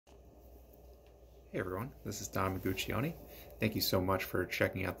Hey everyone, this is Don Maguccioni. Thank you so much for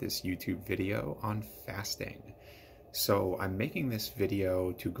checking out this YouTube video on fasting. So I'm making this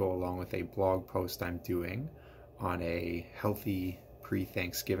video to go along with a blog post I'm doing on a healthy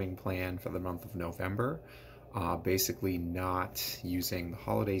pre-Thanksgiving plan for the month of November. Basically not using the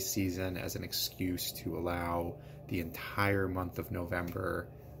holiday season as an excuse to allow the entire month of November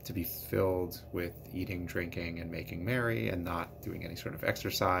to be filled with eating, drinking, and making merry and not doing any sort of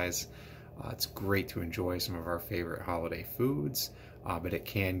exercise. It's great to enjoy some of our favorite holiday foods, but it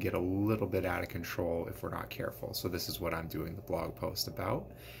can get a little bit out of control if we're not careful. So this is what I'm doing the blog post about.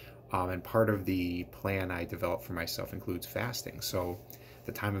 And part of the plan I developed for myself includes fasting. So at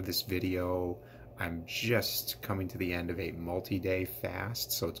the time of this video, I'm just coming to the end of a multi-day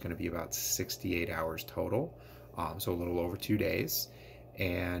fast. So it's going to be about 68 hours total. So a little over 2 days,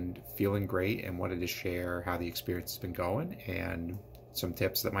 and feeling great, and wanted to share how the experience has been going and some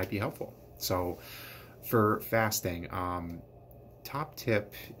tips that might be helpful. So for fasting, top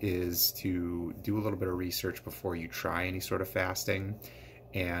tip is to do a little bit of research before you try any sort of fasting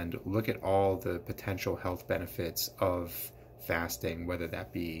and look at all the potential health benefits of fasting, whether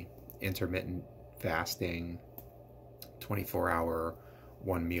that be intermittent fasting, 24-hour,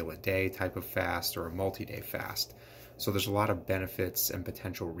 one meal a day type of fast, or a multi-day fast. So there's a lot of benefits and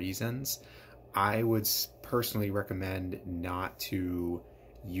potential reasons. I would personally recommend not to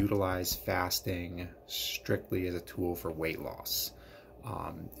utilize fasting strictly as a tool for weight loss.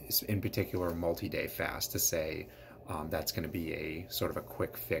 In particular, a multi-day fast, to say that's going to be a sort of a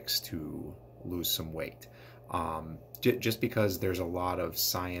quick fix to lose some weight. Just because there's a lot of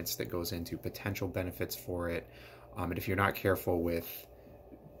science that goes into potential benefits for it. And if you're not careful with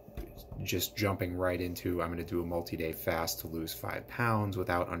just jumping right into, I'm going to do a multi-day fast to lose 5 pounds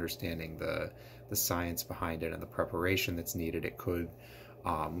without understanding the science behind it and the preparation that's needed, it could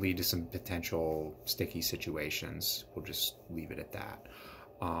lead to some potential sticky situations. We'll just leave it at that.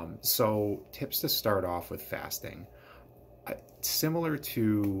 So tips to start off with fasting. Similar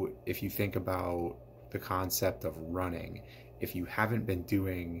to if you think about the concept of running, if you haven't been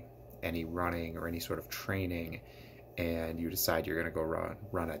doing any running or any sort of training, and you decide you're going to go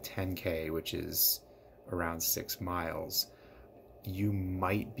run a 10K, which is around 6 miles, you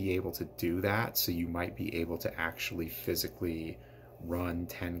might be able to do that. So you might be able to actually physically run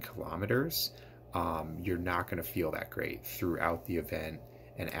 10 kilometers. You're not going to feel that great throughout the event,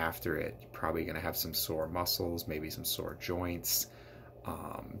 and after it, you're probably going to have some sore muscles, maybe some sore joints.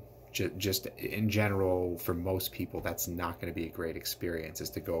 Just in general, for most people, that's not going to be a great experience,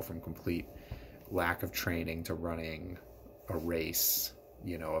 is to go from complete lack of training to running a race,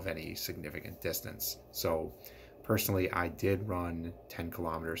 of any significant distance. So personally, I did run 10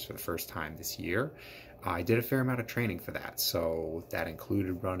 kilometers for the first time this year. I did a fair amount of training for that. So that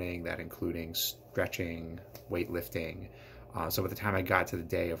included running, that including stretching, weightlifting. So by the time I got to the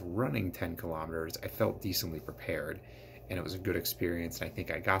day of running 10 kilometers, I felt decently prepared, and it was a good experience. And I think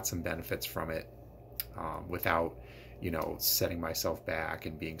I got some benefits from it without setting myself back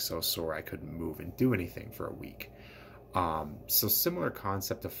and being so sore I couldn't move and do anything for a week. So similar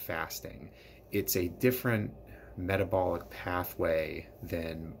concept of fasting. It's a different metabolic pathway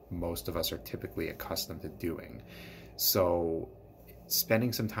than most of us are typically accustomed to doing. So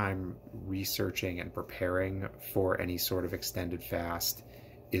spending some time researching and preparing for any sort of extended fast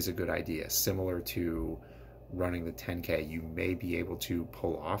is a good idea. Similar to running the 10K, you may be able to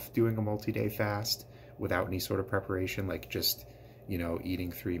pull off doing a multi-day fast without any sort of preparation, like just,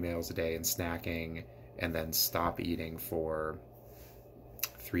 eating 3 meals a day and snacking, and then stop eating for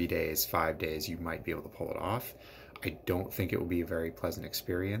 3 days, 5 days. You might be able to pull it off. I don't think it will be a very pleasant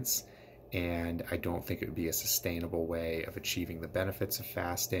experience, and I don't think it would be a sustainable way of achieving the benefits of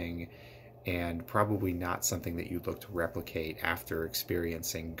fasting, and probably not something that you'd look to replicate after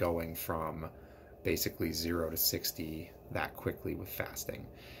experiencing going from basically 0 to 60 that quickly with fasting.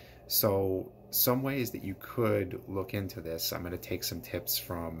 So some ways that you could look into this, I'm going to take some tips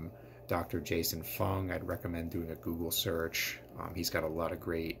from Dr. Jason Fung. I'd recommend doing a Google search. He's got a lot of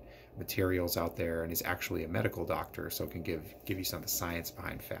great materials out there, and is actually a medical doctor, so can give you some of the science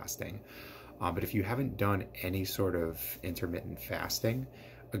behind fasting. But if you haven't done any sort of intermittent fasting,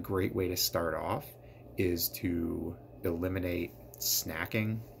 a great way to start off is to eliminate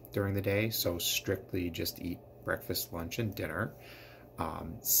snacking during the day. So strictly just eat breakfast, lunch, and dinner.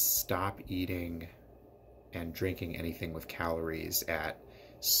 Stop eating and drinking anything with calories at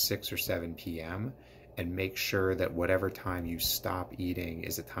 6 or 7 p.m. and make sure that whatever time you stop eating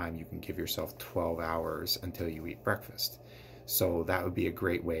is a time you can give yourself 12 hours until you eat breakfast. So that would be a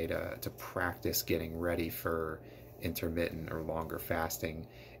great way to practice getting ready for intermittent or longer fasting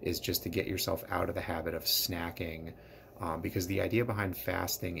is just to get yourself out of the habit of snacking, because the idea behind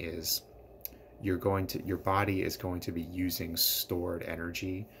fasting is your body is going to be using stored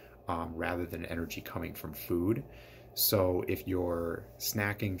energy rather than energy coming from food. So if you're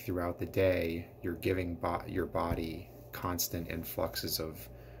snacking throughout the day, you're giving your body constant influxes of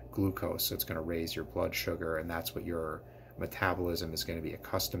glucose, so it's going to raise your blood sugar, and that's what your metabolism is going to be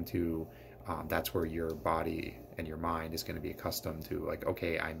accustomed to. That's where your body and your mind is going to be accustomed to, like,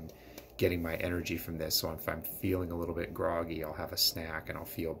 okay, I'm getting my energy from this, so if I'm feeling a little bit groggy, I'll have a snack and I'll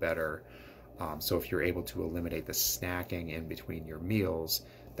feel better. So if you're able to eliminate the snacking in between your meals,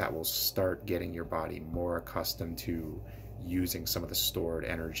 that will start getting your body more accustomed to using some of the stored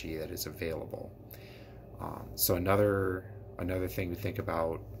energy that is available. So another thing to think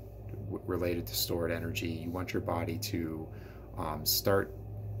about related to stored energy, you want your body to start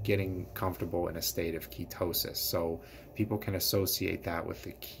getting comfortable in a state of ketosis. So people can associate that with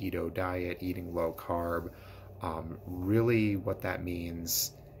the keto diet, eating low carb. Really what that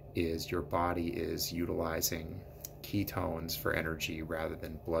means is your body is utilizing ketones for energy rather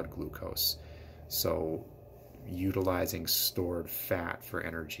than blood glucose. So utilizing stored fat for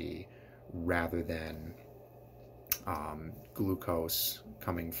energy rather than glucose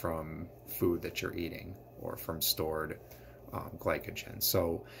coming from food that you're eating or from stored glycogen.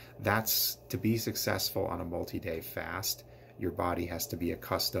 So that's, to be successful on a multi-day fast, your body has to be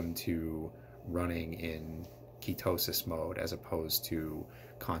accustomed to running in ketosis mode as opposed to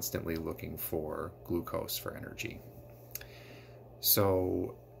constantly looking for glucose for energy.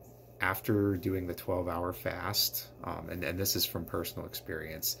 So after doing the 12-hour fast, and this is from personal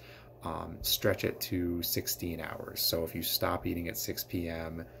experience, stretch it to 16 hours. So if you stop eating at 6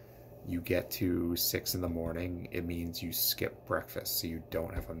 p.m., you get to 6 in the morning, it means you skip breakfast, so you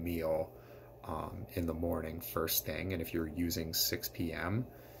don't have a meal in the morning first thing. And if you're using 6 p.m.,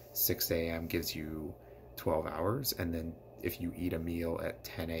 6 a.m. gives you 12 hours, and then if you eat a meal at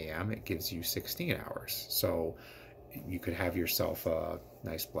 10 a.m., it gives you 16 hours. So you could have yourself a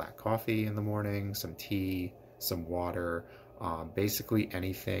nice black coffee in the morning, some tea, some water, basically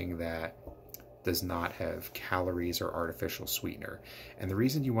anything that does not have calories or artificial sweetener. And the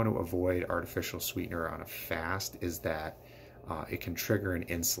reason you want to avoid artificial sweetener on a fast is that it can trigger an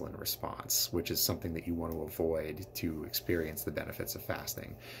insulin response, which is something that you want to avoid to experience the benefits of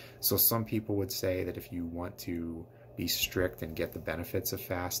fasting. So some people would say that if you want to be strict and get the benefits of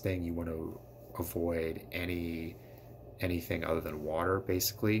fasting, you want to avoid anything other than water,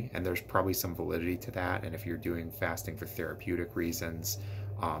 basically. And there's probably some validity to that. And if you're doing fasting for therapeutic reasons,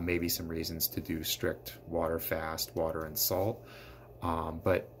 maybe some reasons to do strict water fast, water and salt.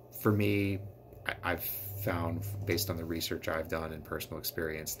 But for me, I've found, based on the research I've done and personal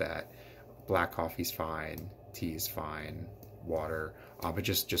experience, that black coffee's fine, tea is fine, water, but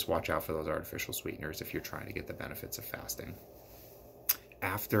just watch out for those artificial sweeteners if you're trying to get the benefits of fasting.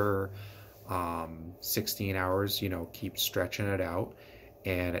 After 16 hours, keep stretching it out,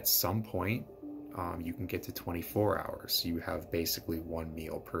 and at some point you can get to 24 hours. You have basically one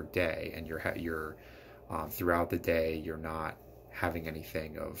meal per day, and you're throughout the day you're not having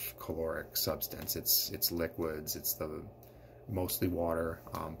anything of caloric substance. It's liquids, it's the mostly water,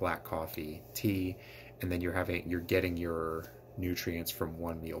 black coffee, tea, and then you're getting your nutrients from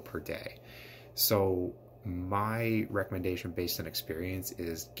one meal per day. So my recommendation based on experience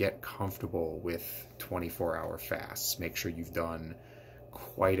is get comfortable with 24-hour fasts. Make sure you've done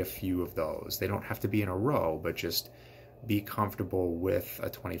quite a few of those. They don't have to be in a row, but just be comfortable with a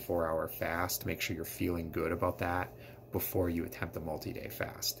 24-hour fast. Make sure you're feeling good about that before you attempt a multi-day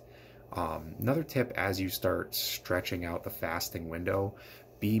fast. Another tip, as you start stretching out the fasting window,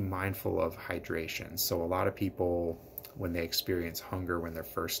 be mindful of hydration. So a lot of people, when they experience hunger when they're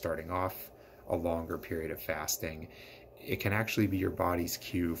first starting off a longer period of fasting, it can actually be your body's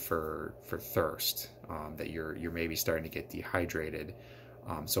cue for thirst, that you're maybe starting to get dehydrated.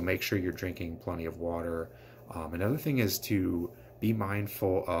 So make sure you're drinking plenty of water. Another thing is to be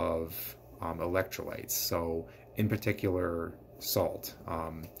mindful of electrolytes. So in particular, salt.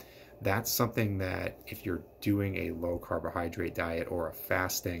 That's something that if you're doing a low carbohydrate diet or a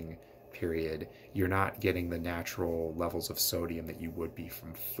fasting period, you're not getting the natural levels of sodium that you would be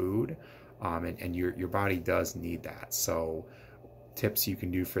from food. And your body does need that. So tips you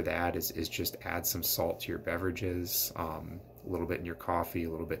can do for that is just add some salt to your beverages, a little bit in your coffee, a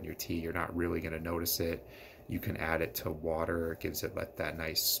little bit in your tea. You're not really going to notice it. You can add it to water. It gives it that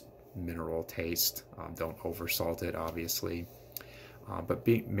nice mineral taste. Don't over salt it, obviously. But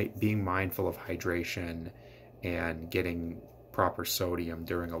being mindful of hydration and getting proper sodium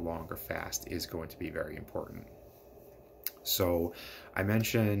during a longer fast is going to be very important. So I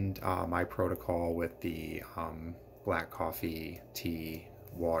mentioned my protocol with the black coffee, tea,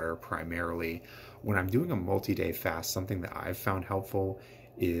 water primarily. When I'm doing a multi-day fast, something that I've found helpful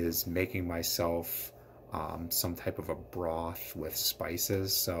is making myself some type of a broth with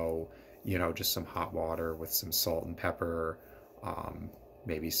spices. So, you know, just some hot water with some salt and pepper,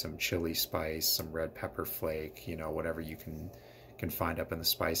 maybe some chili spice, some red pepper flake, you know, whatever you can find up in the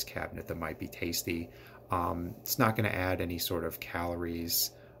spice cabinet that might be tasty. It's not going to add any sort of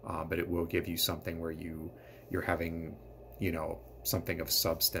calories, but it will give you something where you're having, you know, something of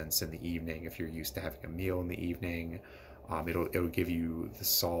substance in the evening. If you're used to having a meal in the evening, it'll give you the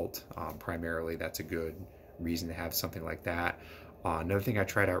salt primarily. That's a good reason to have something like that. Another thing I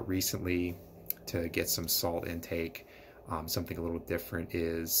tried out recently to get some salt intake, something a little different,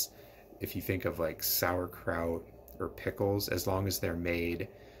 is if you think of like sauerkraut or pickles, as long as they're made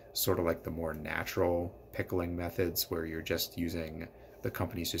sort of like the more natural pickling methods where you're just using, the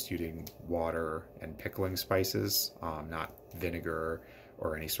company's just using water and pickling spices, not vinegar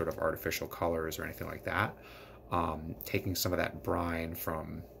or any sort of artificial colors or anything like that. Taking some of that brine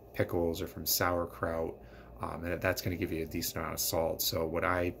from pickles or from sauerkraut, and that's going to give you a decent amount of salt. So what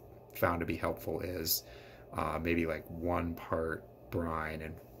I found to be helpful is maybe like 1 part brine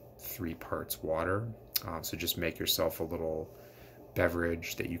and 3 parts water. So just make yourself a little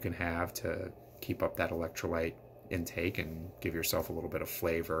beverage that you can have to keep up that electrolyte intake and give yourself a little bit of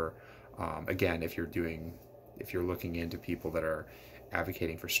flavor. Again, if you're looking into people that are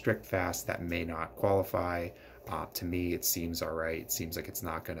advocating for strict fast, that may not qualify. To me, it seems all right. It seems like it's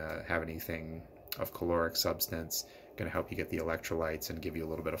not going to have anything of caloric substance, going to help you get the electrolytes and give you a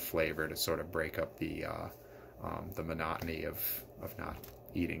little bit of flavor to sort of break up the monotony of not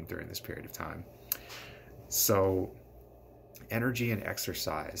eating during this period of time. So energy and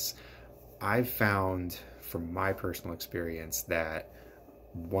exercise. I've found from my personal experience that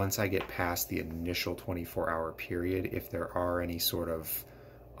once I get past the initial 24-hour period, if there are any sort of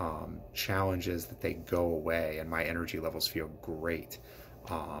challenges, that they go away and my energy levels feel great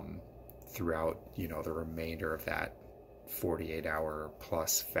throughout, you know, the remainder of that 48-hour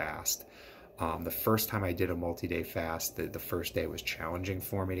plus fast. The first time I did a multi-day fast, the first day was challenging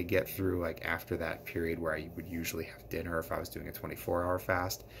for me to get through, like after that period where I would usually have dinner if I was doing a 24-hour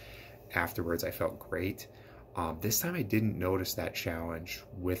fast. Afterwards, I felt great. This time I didn't notice that challenge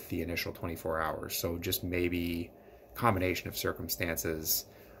with the initial 24 hours. So just maybe combination of circumstances,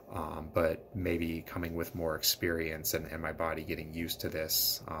 but maybe coming with more experience and my body getting used to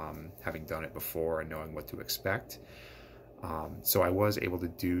this, having done it before and knowing what to expect. So I was able to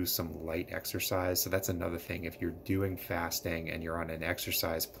do some light exercise. So that's another thing. If you're doing fasting and you're on an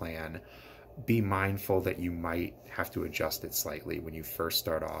exercise plan, be mindful that you might have to adjust it slightly when you first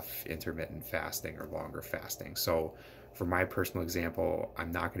start off intermittent fasting or longer fasting. So for my personal example,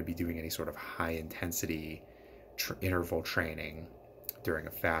 I'm not going to be doing any sort of high intensity interval training during a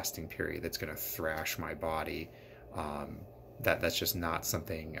fasting period that's going to thrash my body. That's just not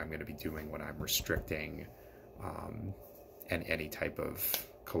something I'm going to be doing when I'm restricting any type of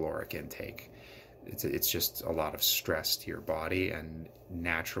caloric intake. It's just a lot of stress to your body, and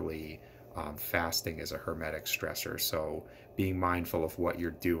naturally fasting is a hermetic stressor. So being mindful of what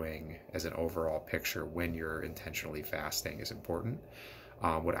you're doing as an overall picture when you're intentionally fasting is important.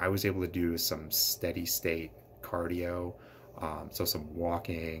 What I was able to do is some steady state cardio. So some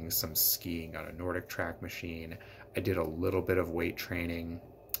walking, some skiing on a Nordic track machine. I did a little bit of weight training,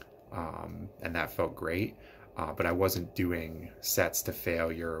 and that felt great. But I wasn't doing sets to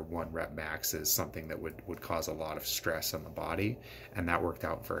failure. 1 rep max is something that would cause a lot of stress on the body, and that worked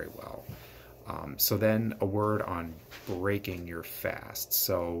out very well. So then a word on breaking your fast.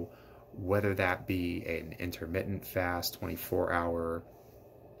 So whether that be an intermittent fast, 24-hour,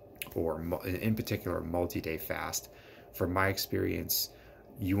 or in particular multi-day fast, from my experience,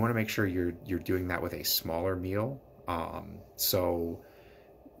 you want to make sure you're doing that with a smaller meal.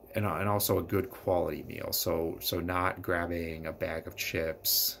 And also a good quality meal. So not grabbing a bag of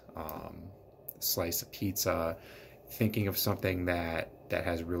chips, slice of pizza, thinking of something that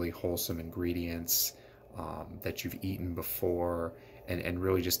has really wholesome ingredients, that you've eaten before, and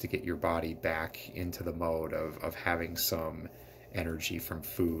really just to get your body back into the mode of having some energy from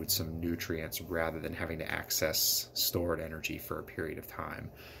food, some nutrients, rather than having to access stored energy for a period of time.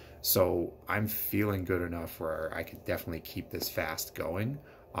 So I'm feeling good enough where I could definitely keep this fast going.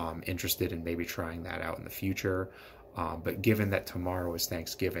 Interested in maybe trying that out in the future. But given that tomorrow is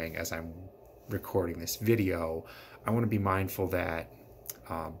Thanksgiving, as I'm recording this video, I want to be mindful that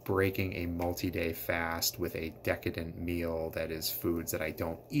breaking a multi-day fast with a decadent meal that is foods that I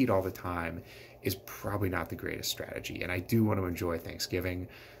don't eat all the time is probably not the greatest strategy. And I do want to enjoy Thanksgiving.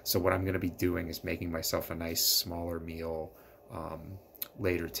 So what I'm going to be doing is making myself a nice smaller meal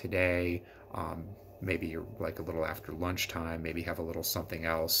later today, maybe like a little after lunchtime, maybe have a little something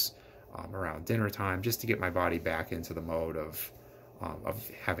else around dinner time, just to get my body back into the mode of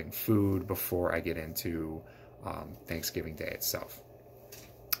having food before I get into Thanksgiving Day itself.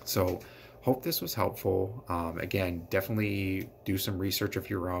 So hope this was helpful. Again, definitely do some research of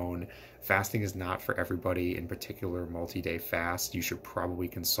your own. Fasting is not for everybody, in particular multi-day fast. You should probably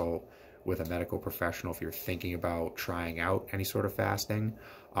consult with a medical professional if you're thinking about trying out any sort of fasting.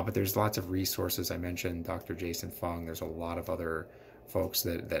 But there's lots of resources. I mentioned Dr. Jason Fung. There's a lot of other folks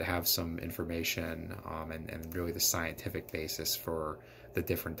that have some information and really the scientific basis for the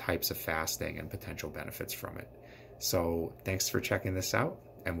different types of fasting and potential benefits from it. So thanks for checking this out,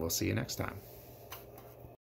 and we'll see you next time.